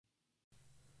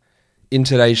In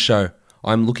today's show,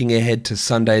 I'm looking ahead to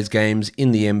Sunday's games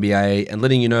in the NBA and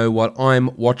letting you know what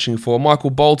I'm watching for.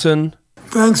 Michael Bolton.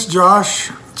 Thanks, Josh.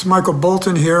 It's Michael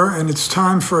Bolton here, and it's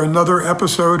time for another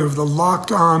episode of the Locked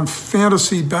On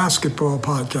Fantasy Basketball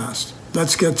Podcast.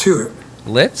 Let's get to it.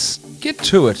 Let's get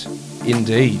to it,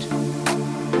 indeed.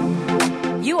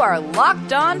 You are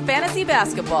Locked On Fantasy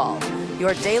Basketball,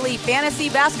 your daily fantasy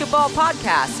basketball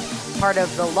podcast, part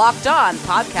of the Locked On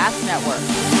Podcast Network.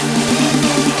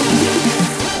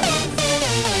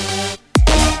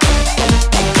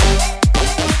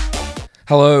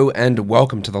 Hello and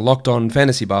welcome to the Locked On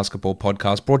Fantasy Basketball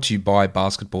Podcast, brought to you by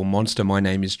Basketball Monster. My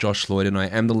name is Josh Lloyd and I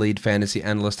am the lead fantasy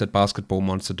analyst at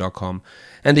basketballmonster.com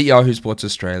and at Yahoo Sports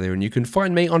Australia. And you can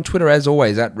find me on Twitter as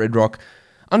always at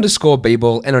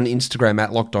redrock_bball and on Instagram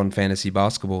at Locked On Fantasy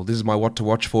Basketball. This is my What to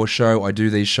Watch For show. I do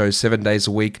these shows 7 days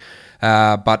a week,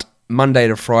 but Monday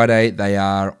to Friday they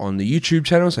are on the YouTube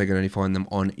channel, so you can only find them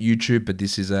on YouTube, but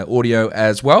this is audio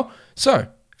as well. So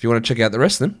if you want to check out the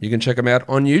rest of them, you can check them out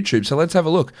on YouTube. So let's have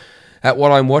a look at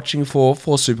what I'm watching for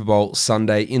Super Bowl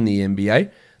Sunday in the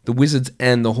NBA. The Wizards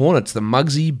and the Hornets. The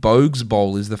Muggsy Bogues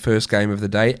Bowl is the first game of the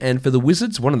day. And for the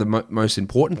Wizards, one of the most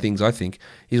important things, I think,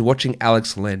 is watching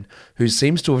Alex Len, who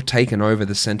seems to have taken over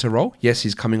the center role. Yes,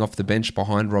 he's coming off the bench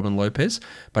behind Robin Lopez,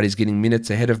 but he's getting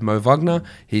minutes ahead of Mo Wagner.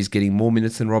 He's getting more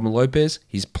minutes than Robin Lopez.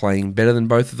 He's playing better than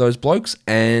both of those blokes,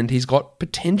 and he's got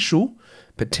potential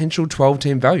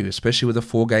 12-team value, especially with a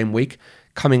 4-game week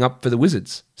coming up for the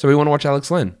Wizards. So we want to watch Alex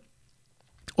Len.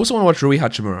 Also want to watch Rui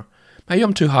Hachimura. Maybe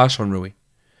I'm too harsh on Rui.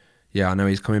 Yeah, I know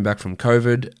he's coming back from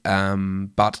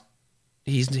COVID, but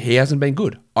he hasn't been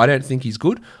good. I don't think he's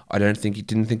good.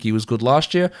 Didn't think he was good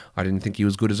last year. I didn't think he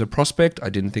was good as a prospect. I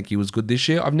didn't think he was good this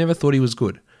year. I've never thought he was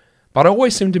good. But I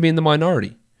always seem to be in the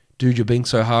minority. Dude, you're being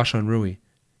so harsh on Rui.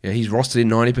 Yeah, he's rostered in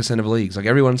 90% of leagues. Like,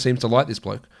 everyone seems to like this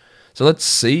bloke. So let's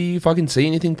see if I can see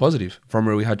anything positive from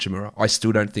Rui Hachimura. I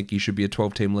still don't think he should be a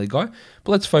 12-team league guy,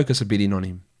 but let's focus a bit in on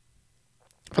him.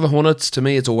 For the Hornets, to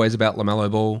me, it's always about LaMelo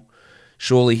Ball.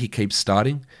 Surely he keeps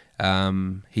starting.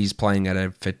 He's playing at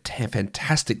a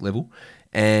fantastic level.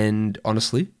 And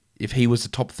honestly, if he was a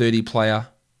top 30 player,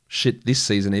 this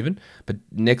season even, but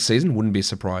next season wouldn't be a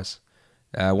surprise.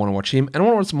 I want to watch him. And I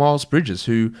want to watch Miles Bridges,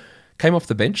 who came off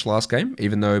the bench last game,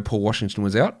 even though Paul Washington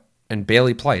was out, and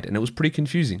barely played. And it was pretty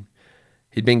confusing.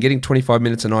 He'd been getting 25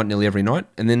 minutes a night nearly every night,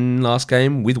 and then last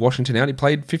game with Washington out, he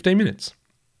played 15 minutes.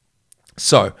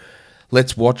 So,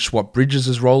 let's watch what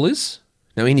Bridges' role is.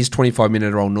 Now, in his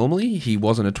 25-minute role normally, he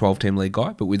wasn't a 12-team league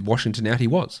guy, but with Washington out, he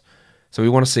was. So we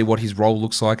want to see what his role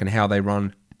looks like and how they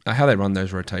run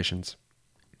those rotations.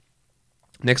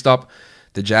 Next up,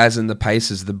 the Jazz and the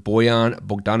Pacers, the Bojan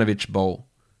Bogdanovic Bowl.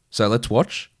 So let's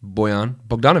watch Bojan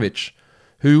Bogdanovic,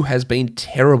 who has been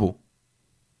terrible,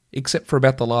 except for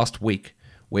about the last week,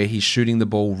 where he's shooting the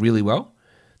ball really well.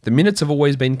 The minutes have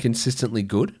always been consistently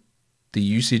good. The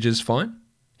usage is fine.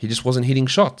 He just wasn't hitting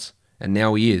shots, and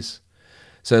now he is.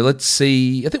 So let's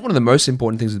see. I think one of the most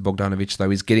important things with Bogdanovic, though,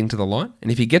 is getting to the line.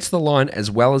 And if he gets to the line as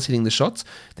well as hitting the shots,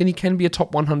 then he can be a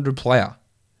top 100 player.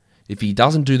 If he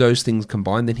doesn't do those things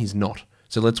combined, then he's not.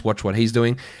 So let's watch what he's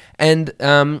doing. And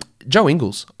Joe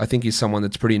Ingles, I think, is someone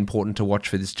that's pretty important to watch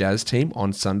for this Jazz team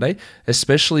on Sunday,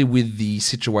 especially with the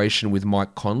situation with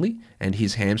Mike Conley and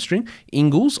his hamstring.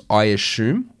 Ingles, I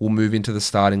assume, will move into the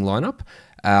starting lineup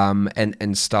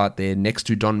and start there next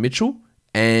to Don Mitchell.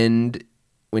 And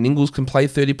when Ingles can play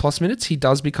 30-plus minutes, he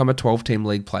does become a 12-team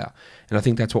league player. And I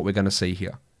think that's what we're going to see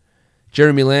here.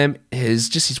 Jeremy Lamb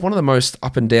he's one of the most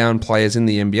up-and-down players in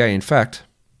the NBA. In fact,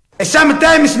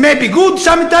 sometimes may be good,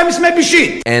 sometimes may be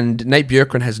shit. And Nate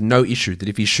Bjorkgren has no issue that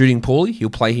if he's shooting poorly, he'll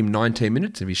play him 19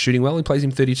 minutes. If he's shooting well, he plays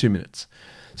him 32 minutes.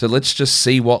 So let's just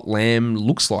see what Lamb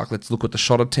looks like. Let's look at the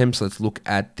shot attempts. Let's look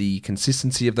at the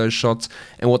consistency of those shots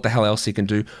and what the hell else he can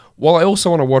do. While I also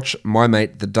want to watch my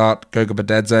mate, the Dart, Goga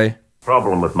Badadze.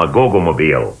 Problem with my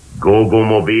Gogo-mobile.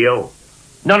 Gogo-mobile?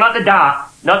 No, not the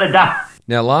Dart. Not the Dart.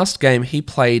 Now, last game, he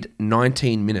played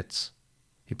 19 minutes.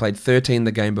 He played 13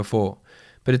 the game before.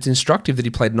 But it's instructive that he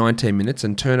played 19 minutes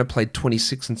and Turner played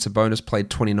 26 and Sabonis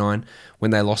played 29 when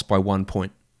they lost by 1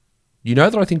 point. You know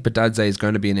that I think Badadze is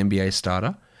going to be an NBA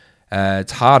starter.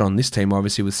 It's hard on this team,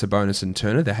 obviously, with Sabonis and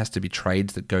Turner. There has to be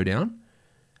trades that go down.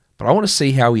 But I want to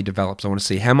see how he develops. I want to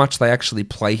see how much they actually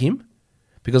play him.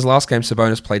 Because last game,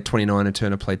 Sabonis played 29 and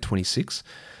Turner played 26.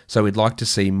 So we'd like to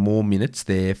see more minutes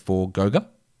there for Goga.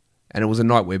 And it was a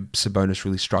night where Sabonis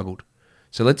really struggled.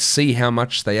 So let's see how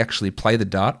much they actually play the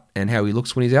Dart and how he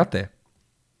looks when he's out there.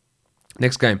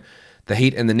 Next game, the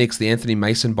Heat and the Knicks, the Anthony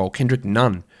Mason Bowl. Kendrick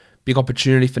Nunn Big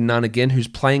opportunity for Nunn again, who's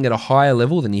playing at a higher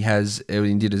level than he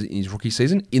did in his rookie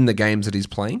season in the games that he's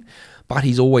playing, but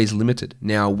he's always limited.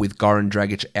 Now, with Goran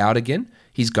Dragic out again,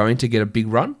 he's going to get a big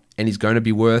run, and he's going to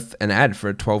be worth an ad for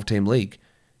a 12-team league.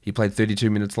 He played 32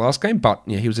 minutes last game, but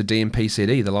he was a DMP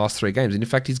CD the last 3 games. And in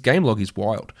fact, his game log is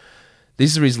wild.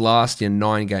 These are his last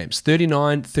 9 games.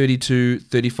 39, 32,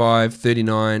 35,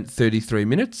 39, 33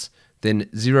 minutes, then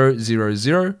 0, 0,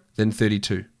 0, then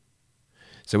 32.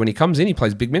 So when he comes in, he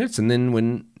plays big minutes, and then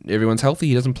when everyone's healthy,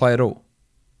 he doesn't play at all.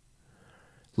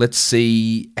 Let's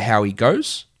see how he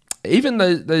goes. Even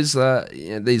these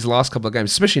last couple of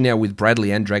games, especially now with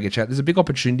Bradley and Dragic out, there's a big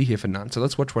opportunity here for Nunn. So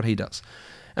let's watch what he does.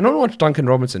 And I want to watch Duncan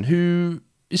Robinson, who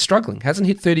is struggling. Hasn't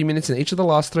hit 30 minutes in each of the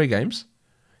last 3 games.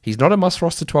 He's not a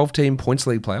must-roster 12-team points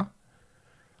league player.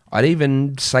 I'd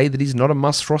even say that he's not a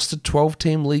must-roster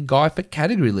 12-team league guy for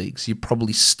category leagues. You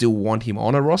probably still want him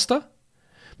on a roster.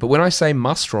 But when I say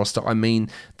must-roster, I mean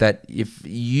that if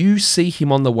you see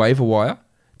him on the waiver wire,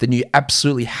 then you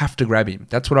absolutely have to grab him.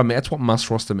 That's what I mean. That's what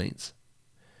must-roster means.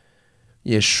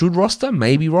 Yeah, should roster,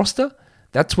 maybe roster.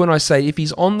 That's when I say if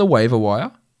he's on the waiver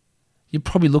wire, you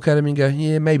probably look at him and go,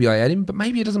 yeah, maybe I add him, but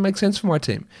maybe it doesn't make sense for my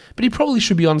team. But he probably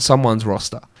should be on someone's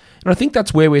roster. And I think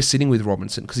that's where we're sitting with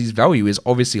Robinson, because his value is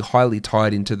obviously highly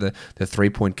tied into the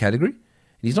 3-point category. And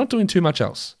he's not doing too much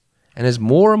else. And as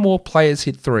more and more players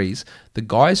hit threes, the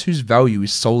guys whose value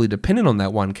is solely dependent on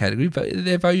that one category,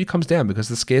 their value comes down because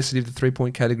the scarcity of the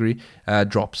 3-point category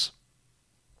drops.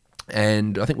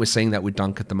 And I think we're seeing that with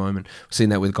Dunk at the moment. We're seeing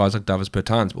that with guys like Davis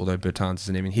Bertans, although Bertans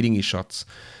isn't even hitting his shots.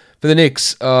 For the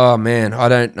Knicks, oh man, I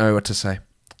don't know what to say.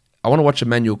 I want to watch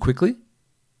Emmanuel quickly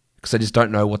because I just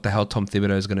don't know what the hell Tom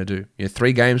Thibodeau is going to do.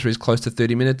 3 games where he's close to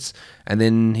 30 minutes and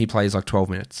then he plays like 12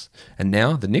 minutes. And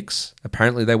now the Knicks,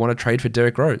 apparently they want to trade for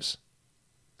Derrick Rose.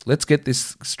 Let's get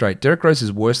this straight. Derrick Rose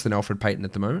is worse than Elfrid Payton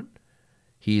at the moment.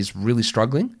 He is really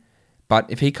struggling. But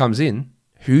if he comes in,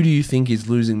 who do you think is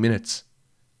losing minutes?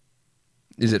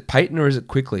 Is it Payton or is it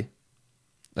Quickly?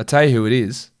 I'll tell you who it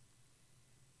is.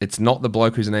 It's not the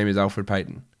bloke whose name is Elfrid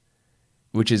Payton,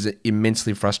 which is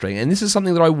immensely frustrating. And this is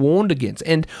something that I warned against.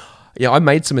 And I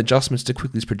made some adjustments to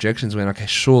Quickly's projections when, okay,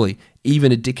 surely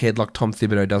even a dickhead like Tom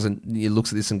Thibodeau he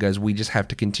looks at this and goes, we just have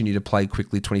to continue to play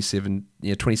Quickly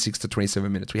 26 to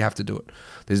 27 minutes. We have to do it.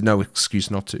 There's no excuse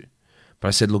not to. But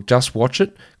I said, look, just watch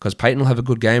it because Payton will have a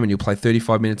good game and you'll play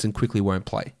 35 minutes and Quickly won't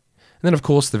play. And then, of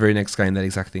course, the very next game, that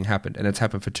exact thing happened. And it's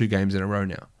happened for 2 games in a row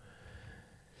now.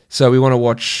 So we want to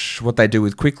watch what they do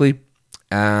with Quickly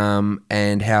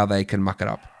and how they can muck it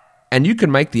up. And you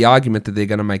can make the argument that they're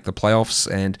going to make the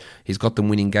playoffs and he's got them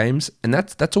winning games. And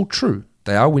that's all true.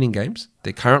 They are winning games.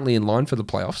 They're currently in line for the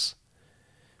playoffs.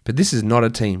 But this is not a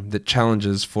team that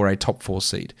challenges for a top 4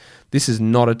 seed. This is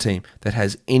not a team that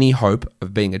has any hope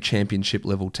of being a championship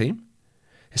level team,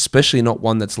 especially not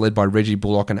one that's led by Reggie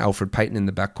Bullock and Elfrid Payton in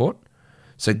the backcourt.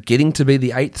 So getting to be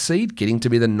the 8th seed, getting to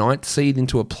be the 9th seed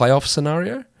into a playoff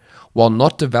scenario, while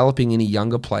not developing any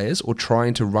younger players or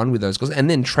trying to run with those guys, and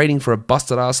then trading for a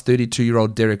busted-ass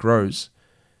 32-year-old Derrick Rose,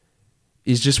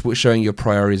 is just showing your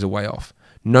priorities are way off.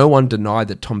 No one denied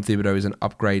that Tom Thibodeau is an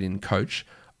upgrade in coach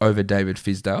over David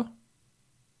Fizdale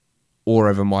or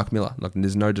over Mike Miller. Like,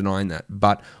 there's no denying that.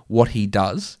 But what he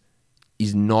does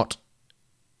is not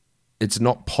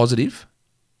positive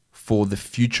for the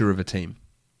future of a team.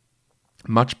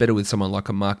 Much better with someone like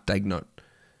a Mark Daigneault.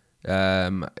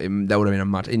 That would have been a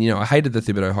much... And, I hated the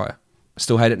Thibodeau hire. I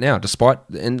still hate it now,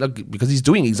 because he's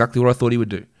doing exactly what I thought he would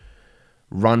do.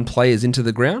 Run players into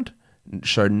the ground,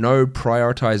 show no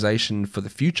prioritization for the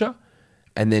future,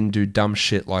 and then do dumb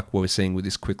shit like what we're seeing with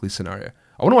this Quickly scenario.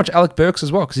 I want to watch Alec Burks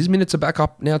as well, because his minutes are back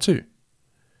up now too.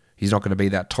 He's not going to be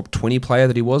that top 20 player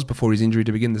that he was before his injury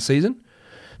to begin the season.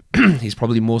 He's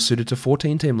probably more suited to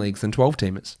 14-team leagues than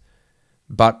 12-teamers.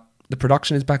 But the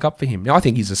production is back up for him. Now, I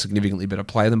think he's a significantly better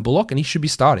player than Bullock, and he should be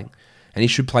starting. And he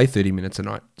should play 30 minutes a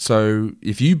night. So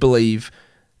if you believe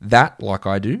that, like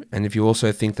I do, and if you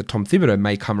also think that Tom Thibodeau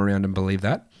may come around and believe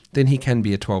that, then he can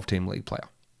be a 12-team league player.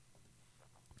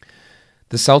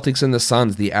 The Celtics and the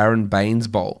Suns, the Aaron Baines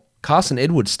Bowl. Carson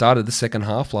Edwards started the second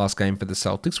half last game for the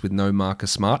Celtics with no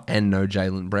Marcus Smart and no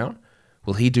Jaylen Brown.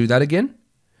 Will he do that again?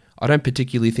 I don't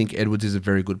particularly think Edwards is a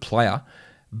very good player,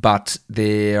 but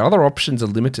their other options are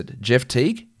limited. Jeff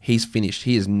Teague, he's finished.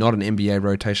 He is not an NBA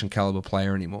rotation caliber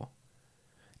player anymore.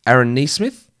 Aaron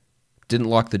Nesmith, didn't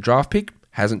like the draft pick,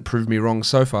 hasn't proved me wrong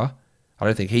so far. I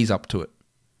don't think he's up to it.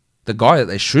 The guy that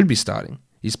they should be starting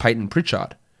is Peyton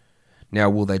Pritchard. Now,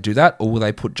 will they do that, or will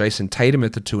they put Jason Tatum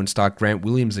at the 2 and start Grant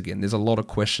Williams again? There's a lot of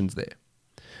questions there.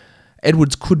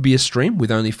 Edwards could be a stream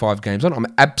with only 5 games on. I'm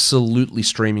absolutely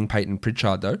streaming Peyton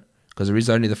Pritchard, though, because there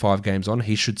is only the 5 games on.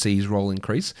 He should see his role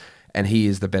increase, and he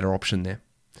is the better option there.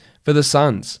 For the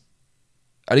Suns,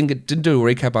 I didn't do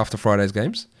a recap after Friday's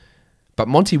games, but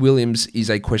Monty Williams is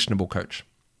a questionable coach.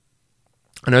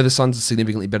 I know the Suns are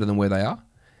significantly better than where they are.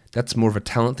 That's more of a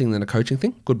talent thing than a coaching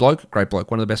thing. Good bloke, great bloke,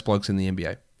 one of the best blokes in the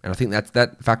NBA. And I think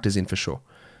that factors in for sure.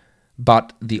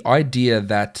 But the idea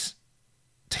that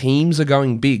teams are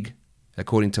going big,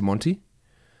 according to Monty,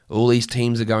 all these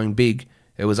teams are going big,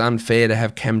 it was unfair to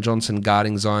have Cam Johnson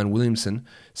guarding Zion Williamson,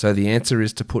 so the answer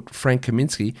is to put Frank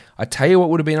Kaminsky. I tell you what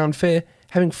would have been unfair,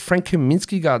 having Frank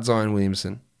Kaminsky guard Zion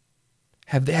Williamson.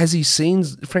 Has he seen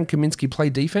Frank Kaminsky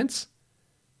play defense?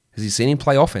 Has he seen him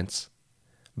play offense?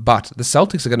 But the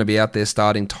Celtics are going to be out there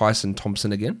starting Tyson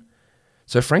Thompson again.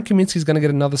 So Frank Kaminsky's going to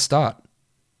get another start.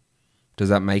 Does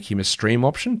that make him a stream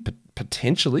option?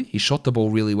 Potentially. He shot the ball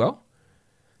really well.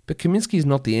 But Kaminsky is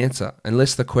not the answer,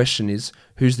 unless the question is,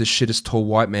 who's the shittest tall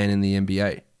white man in the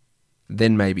NBA?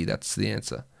 Then maybe that's the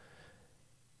answer.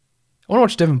 I want to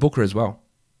watch Devin Booker as well,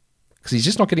 because he's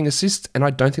just not getting assists, and I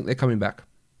don't think they're coming back.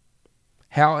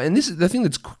 How? And this is the thing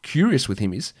that's curious with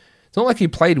him is, it's not like he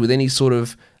played with any sort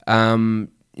of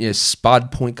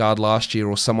spud point guard last year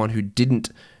or someone who didn't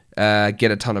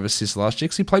get a ton of assists last year,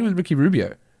 because he played with Ricky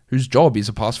Rubio, whose job is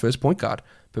a pass-first point guard.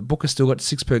 But Booker still got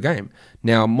 6 per game.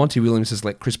 Now, Monty Williams has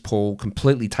let Chris Paul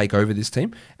completely take over this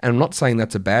team, and I'm not saying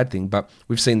that's a bad thing, but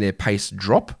we've seen their pace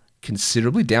drop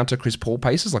considerably down to Chris Paul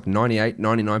paces, like 98,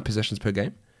 99 possessions per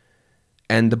game,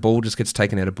 and the ball just gets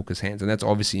taken out of Booker's hands, and that's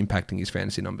obviously impacting his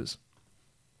fantasy numbers.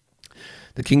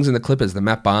 The Kings and the Clippers, the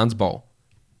Matt Barnes Bowl.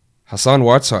 Hassan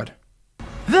Whiteside.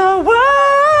 The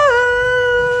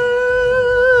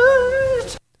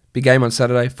world! Big game on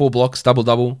Saturday, 4 blocks,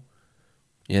 double-double.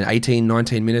 18,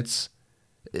 19 minutes.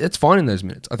 It's fine in those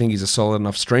minutes. I think he's a solid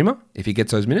enough streamer if he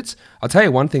gets those minutes. I'll tell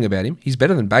you one thing about him. He's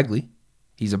better than Bagley.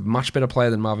 He's a much better player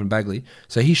than Marvin Bagley.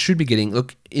 So he should be getting...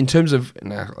 Look, in terms of...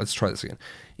 let's try this again.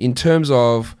 In terms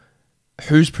of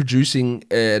who's producing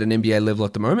at an NBA level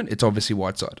at the moment, it's obviously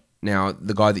Whiteside. Now,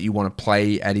 the guy that you want to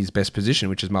play at his best position,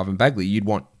 which is Marvin Bagley,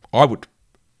 I would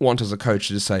want as a coach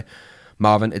to just say,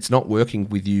 Marvin, it's not working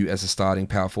with you as a starting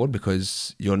power forward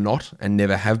because you're not and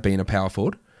never have been a power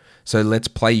forward. So let's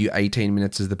play you 18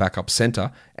 minutes as the backup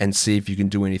center and see if you can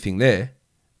do anything there.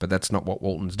 But that's not what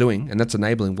Walton's doing, and that's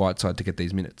enabling Whiteside to get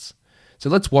these minutes. So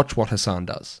let's watch what Hassan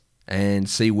does and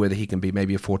see whether he can be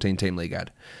maybe a 14-team league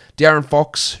ad. De'Aaron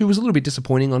Fox, who was a little bit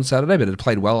disappointing on Saturday, but had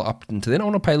played well up until then. I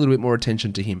want to pay a little bit more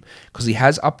attention to him because he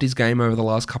has upped his game over the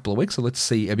last couple of weeks, so let's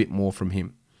see a bit more from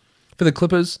him. For the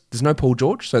Clippers, there's no Paul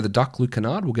George, so the Duck, Luke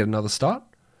Kennard, will get another start.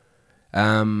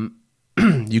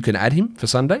 You can add him for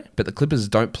Sunday, but the Clippers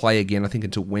don't play again, I think,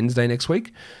 until Wednesday next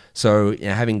week. So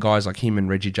having guys like him and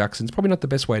Reggie Jackson is probably not the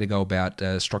best way to go about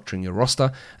structuring your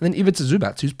roster. And then Ivica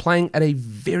Zubac, who's playing at a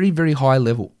very, very high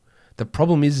level. The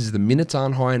problem is the minutes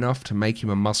aren't high enough to make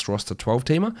him a must-roster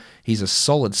 12-teamer. He's a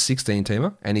solid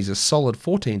 16-teamer, and he's a solid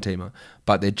 14-teamer,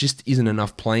 but there just isn't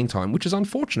enough playing time, which is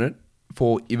unfortunate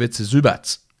for Ivica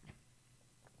Zubac.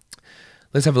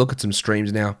 Let's have a look at some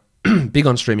streams now. Big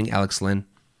on streaming, Alex Len.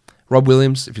 Rob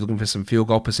Williams, if you're looking for some field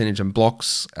goal percentage and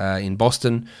blocks in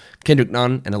Boston. Kendrick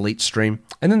Nunn, an elite stream.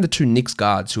 And then the 2 Knicks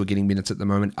guards who are getting minutes at the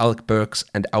moment, Alec Burks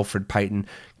and Alfred Payton,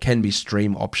 can be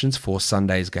stream options for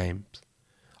Sunday's games.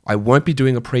 I won't be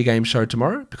doing a pre-game show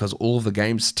tomorrow because all of the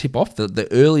games tip off. The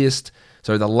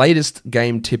latest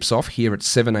game tips off here at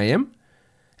 7 a.m.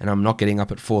 And I'm not getting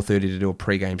up at 4:30 to do a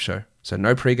pre-game show. So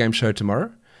no pre-game show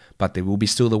tomorrow, but there will be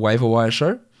still the waiver wire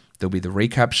show. There'll be the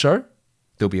recap show.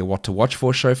 There'll be a what to watch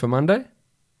for show for Monday.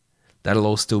 That'll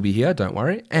all still be here, don't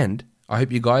worry. And I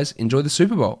hope you guys enjoy the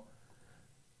Super Bowl.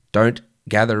 Don't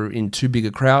gather in too big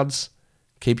a crowds.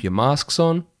 Keep your masks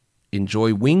on.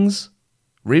 Enjoy wings,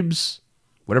 ribs,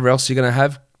 whatever else you're going to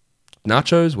have.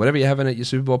 Nachos, whatever you're having at your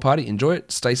Super Bowl party. Enjoy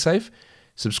it. Stay safe.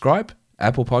 Subscribe.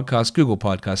 Apple Podcasts, Google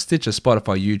Podcasts, Stitcher,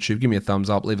 Spotify, YouTube. Give me a thumbs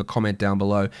up. Leave a comment down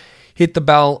below. Hit the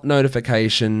bell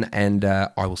notification, and I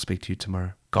will speak to you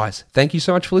tomorrow. Guys, thank you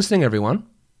so much for listening, everyone.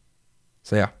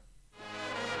 See ya.